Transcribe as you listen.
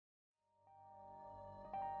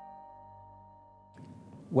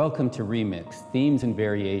Welcome to REMIX, Themes and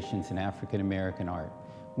Variations in African American Art.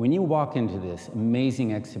 When you walk into this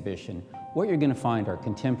amazing exhibition, what you're going to find are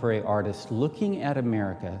contemporary artists looking at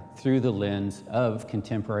America through the lens of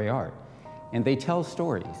contemporary art. And they tell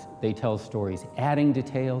stories. They tell stories adding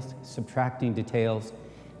details, subtracting details.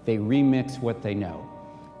 They remix what they know.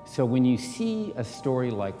 So when you see a story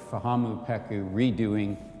like Fahamu Pecou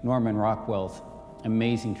redoing Norman Rockwell's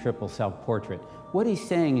amazing triple self-portrait, what he's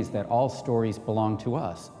saying is that all stories belong to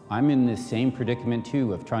us. I'm in this same predicament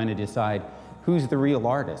too of trying to decide who's the real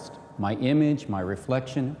artist, my image, my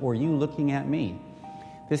reflection, or you looking at me.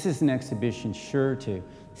 This is an exhibition sure to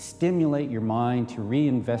stimulate your mind to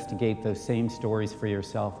reinvestigate those same stories for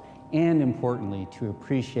yourself, and importantly, to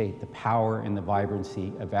appreciate the power and the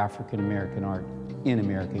vibrancy of African American art in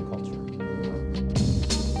American culture.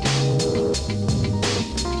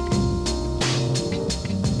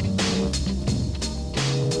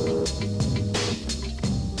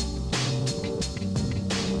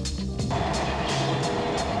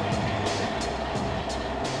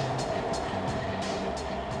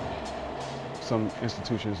 Some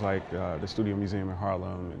institutions like the Studio Museum in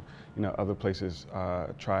Harlem and other places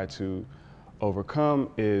try to overcome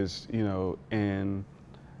is in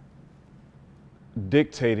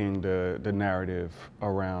dictating the narrative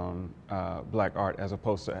around Black art as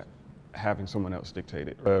opposed to having someone else dictate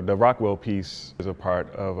it. The Rockwell piece is a part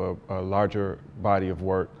of a larger body of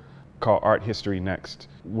work called Art History Next,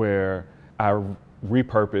 where I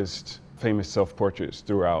repurposed famous self-portraits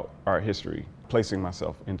throughout art history, placing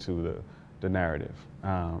myself into the narrative.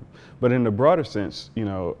 But in the broader sense,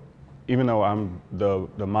 even though I'm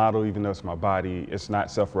the model, even though it's my body, it's not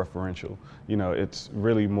self-referential. It's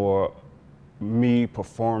really more me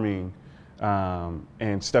performing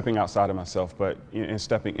and stepping outside of myself, but and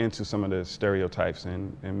stepping into some of the stereotypes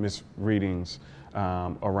and misreadings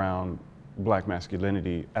around Black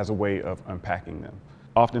masculinity as a way of unpacking them.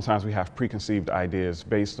 Oftentimes we have preconceived ideas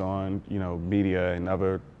based on media and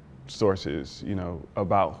other sources,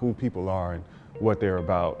 about who people are and what they're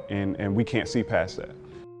about, and we can't see past that.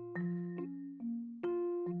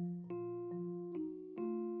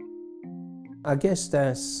 I guess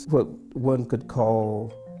that's what one could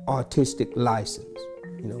call artistic license.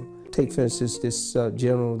 Take for instance this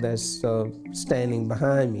general that's standing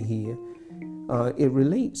behind me here. It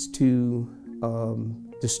relates to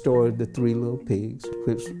the story of the Three Little Pigs,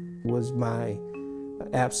 which was my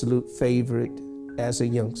absolute favorite as a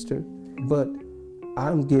youngster, but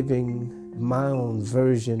I'm giving my own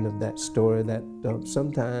version of that story, that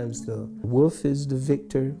sometimes the wolf is the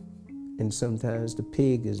victor and sometimes the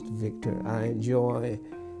pig is the victor. I enjoy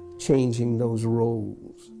changing those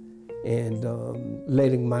roles and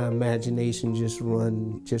letting my imagination just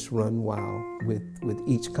run wild with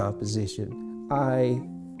each composition. I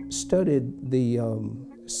studied the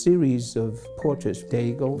series of portraits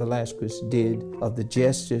Diego Velázquez did of the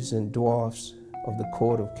jesters and dwarfs of the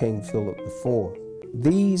court of King Philip IV.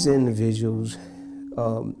 These individuals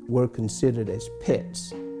were considered as pets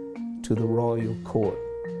to the royal court.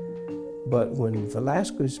 But when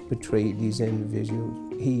Velázquez portrayed these individuals,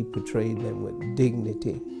 he portrayed them with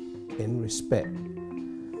dignity and respect.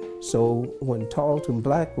 So when Tarleton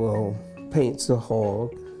Blackwell paints a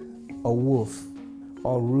hog, a wolf,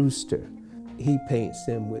 or rooster, he paints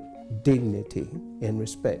them with dignity and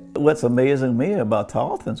respect. What's amazing me about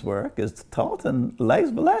Tarleton's work is Tarleton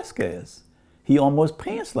likes Velázquez. He almost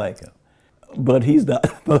paints like him, but he's not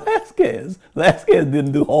Velázquez. Velázquez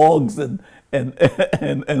didn't do hogs and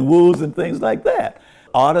wolves and things like that.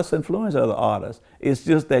 Artists influence other artists. It's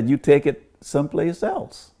just that you take it someplace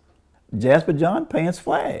else. Jasper John paints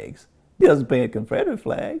flags. He doesn't paint a Confederate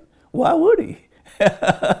flag. Why would he?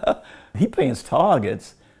 He paints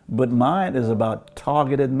targets. But mine is about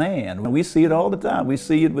targeted man. We see it all the time. We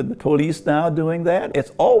see it with the police now doing that.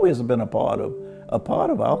 It's always been a part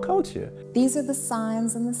of our culture. These are the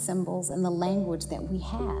signs and the symbols and the language that we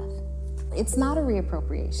have. It's not a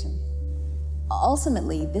reappropriation.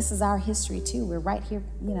 Ultimately, this is our history too. We're right here,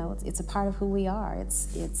 it's a part of who we are.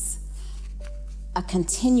 It's a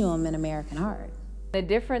continuum in American art. The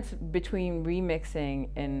difference between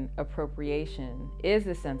remixing and appropriation is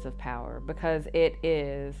the sense of power, because it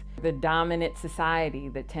is the dominant society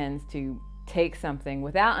that tends to take something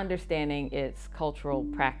without understanding its cultural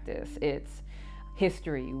practice, its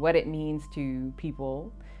history, what it means to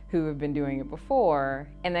people who have been doing it before,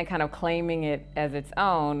 and then kind of claiming it as its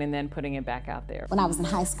own and then putting it back out there. When I was in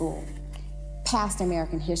high school, past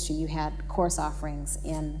American history, you had course offerings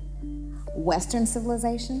in Western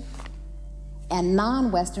civilization and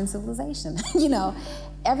non-Western civilization.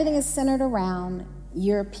 Everything is centered around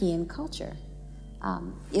European culture.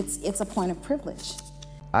 It's a point of privilege.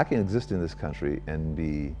 I can exist in this country and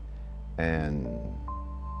be an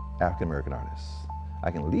African American artist.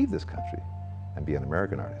 I can leave this country and be an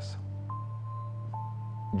American artist.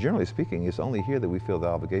 Generally speaking, it's only here that we feel the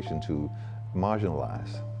obligation to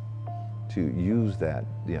marginalize, to use that,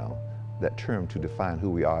 that term to define who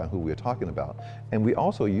we are and who we're talking about. And we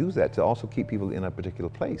also use that to also keep people in a particular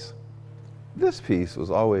place. This piece was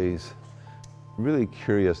always really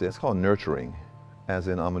curious. It's called Nurturing, as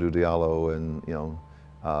in Amadou Diallo, and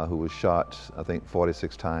who was shot, I think,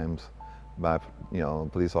 46 times by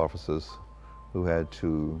police officers who had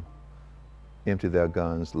to empty their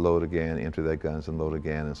guns, load again, empty their guns and load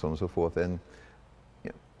again, and so on and so forth. And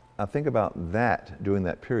I think about that during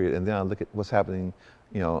that period, and then I look at what's happening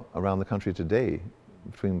around the country today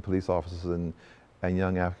between police officers and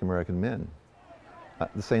young African American men.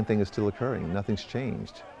 The same thing is still occurring. Nothing's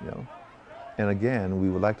changed, And again, we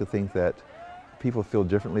would like to think that people feel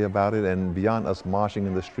differently about it, and beyond us marching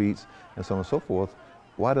in the streets and so on and so forth,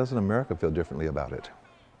 why doesn't America feel differently about it?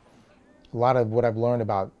 A lot of what I've learned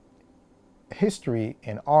about history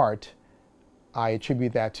and art, I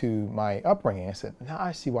attribute that to my upbringing. I said, now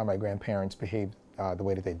I see why my grandparents behaved the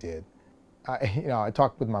way that they did. I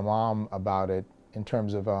talked with my mom about it in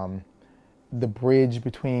terms of the bridge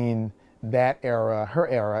between that era, her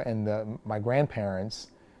era, and my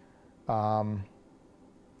grandparents,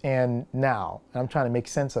 and now. And I'm trying to make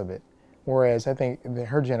sense of it. Whereas I think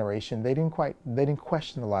her generation, they didn't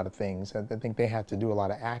question a lot of things. I think they had to do a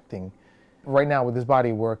lot of acting. Right now with this body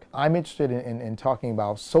of work, I'm interested in talking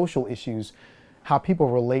about social issues, how people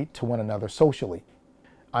relate to one another socially.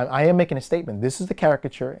 I am making a statement. This is the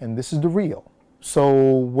caricature and this is the real. So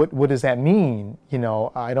what does that mean?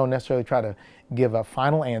 I don't necessarily try to give a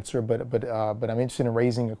final answer, but I'm interested in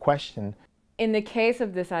raising a question. In the case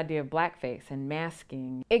of this idea of blackface and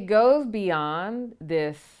masking, it goes beyond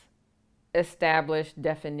this established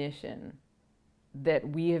definition that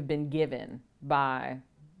we have been given by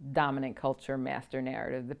dominant culture, master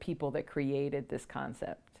narrative, the people that created this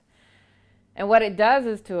concept. And what it does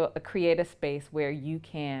is to create a space where you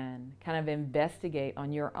can kind of investigate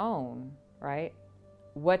on your own, right?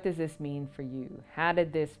 What does this mean for you? How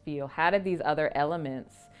did this feel? How did these other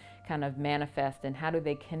elements kind of manifest, and how do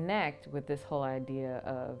they connect with this whole idea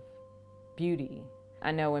of beauty?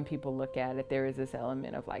 I know when people look at it, there is this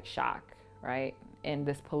element of like shock, right? In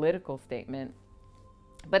this political statement.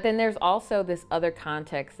 But then there's also this other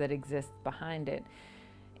context that exists behind it.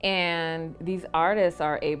 And these artists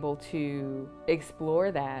are able to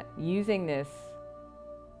explore that using this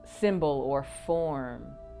symbol or form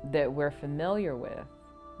that we're familiar with.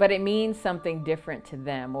 But it means something different to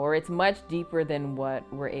them, or it's much deeper than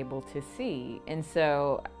what we're able to see. And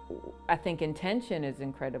so I think intention is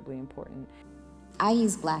incredibly important. I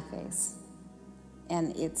use blackface,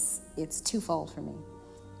 and it's twofold for me.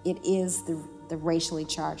 It is the racially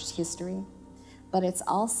charged history, but it's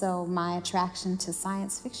also my attraction to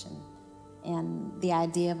science fiction and the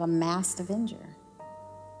idea of a masked avenger.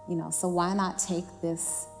 So why not take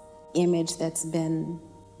this image that's been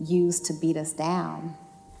used to beat us down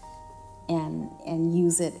and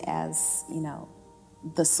use it as,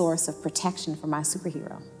 the source of protection for my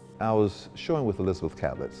superhero. I was showing with Elizabeth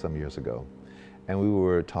Catlett some years ago, and we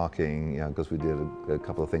were talking, because we did a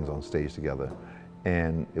couple of things on stage together.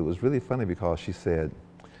 And it was really funny because she said,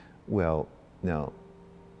 well, now,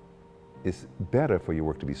 it's better for your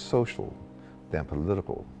work to be social than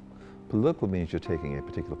political. Political means you're taking a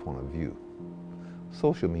particular point of view.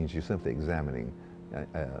 Social means you're simply examining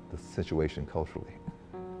the situation culturally.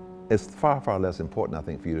 It's far, far less important, I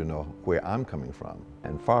think, for you to know where I'm coming from,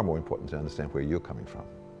 and far more important to understand where you're coming from.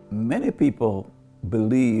 Many people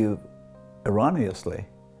believe, erroneously,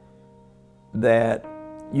 that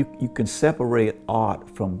you can separate art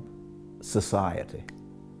from society.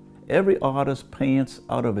 Every artist paints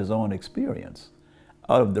out of his own experience,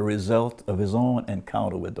 out of the result of his own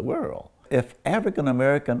encounter with the world. If African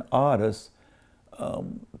American artists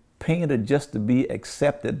painted just to be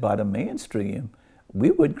accepted by the mainstream, we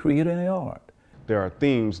wouldn't create any art. There are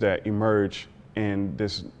themes that emerge in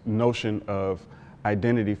this notion of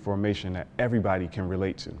identity formation that everybody can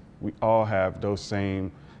relate to. We all have those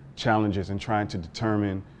same challenges in trying to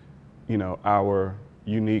determine, our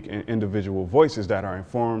unique and individual voices that are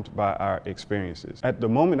informed by our experiences. At the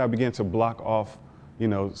moment I begin to block off,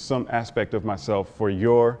 some aspect of myself for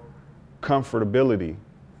your comfortability,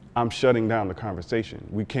 I'm shutting down the conversation.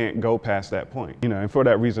 We can't go past that point. And for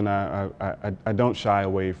that reason, I don't shy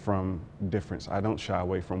away from difference. I don't shy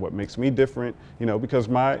away from what makes me different, because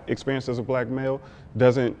my experience as a black male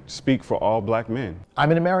doesn't speak for all black men.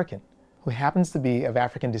 I'm an American who happens to be of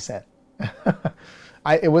African descent.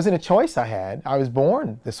 It wasn't a choice I had. I was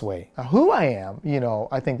born this way. Who I am,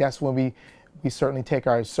 I think that's when we certainly take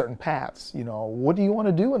our certain paths. What do you want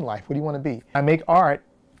to do in life? What do you want to be? I make art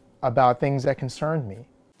about things that concern me.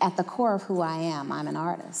 At the core of who I am, I'm an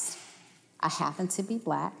artist. I happen to be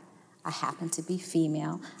Black. I happen to be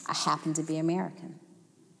female. I happen to be American.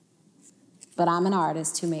 But I'm an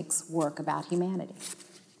artist who makes work about humanity.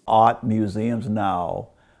 Art museums now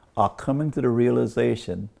are coming to the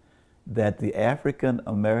realization that the African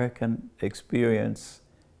American experience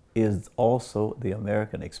is also the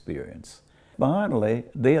American experience. Finally,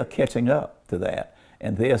 they are catching up to that.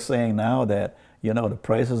 And they are saying now that, the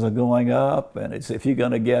prices are going up, and if you're going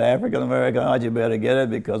to get African American art, you better get it,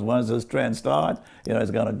 because once this trend starts, it's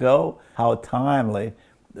going to go. How timely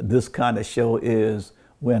this kind of show is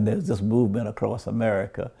when there's this movement across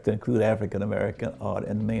America to include African American art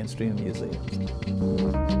in mainstream museums.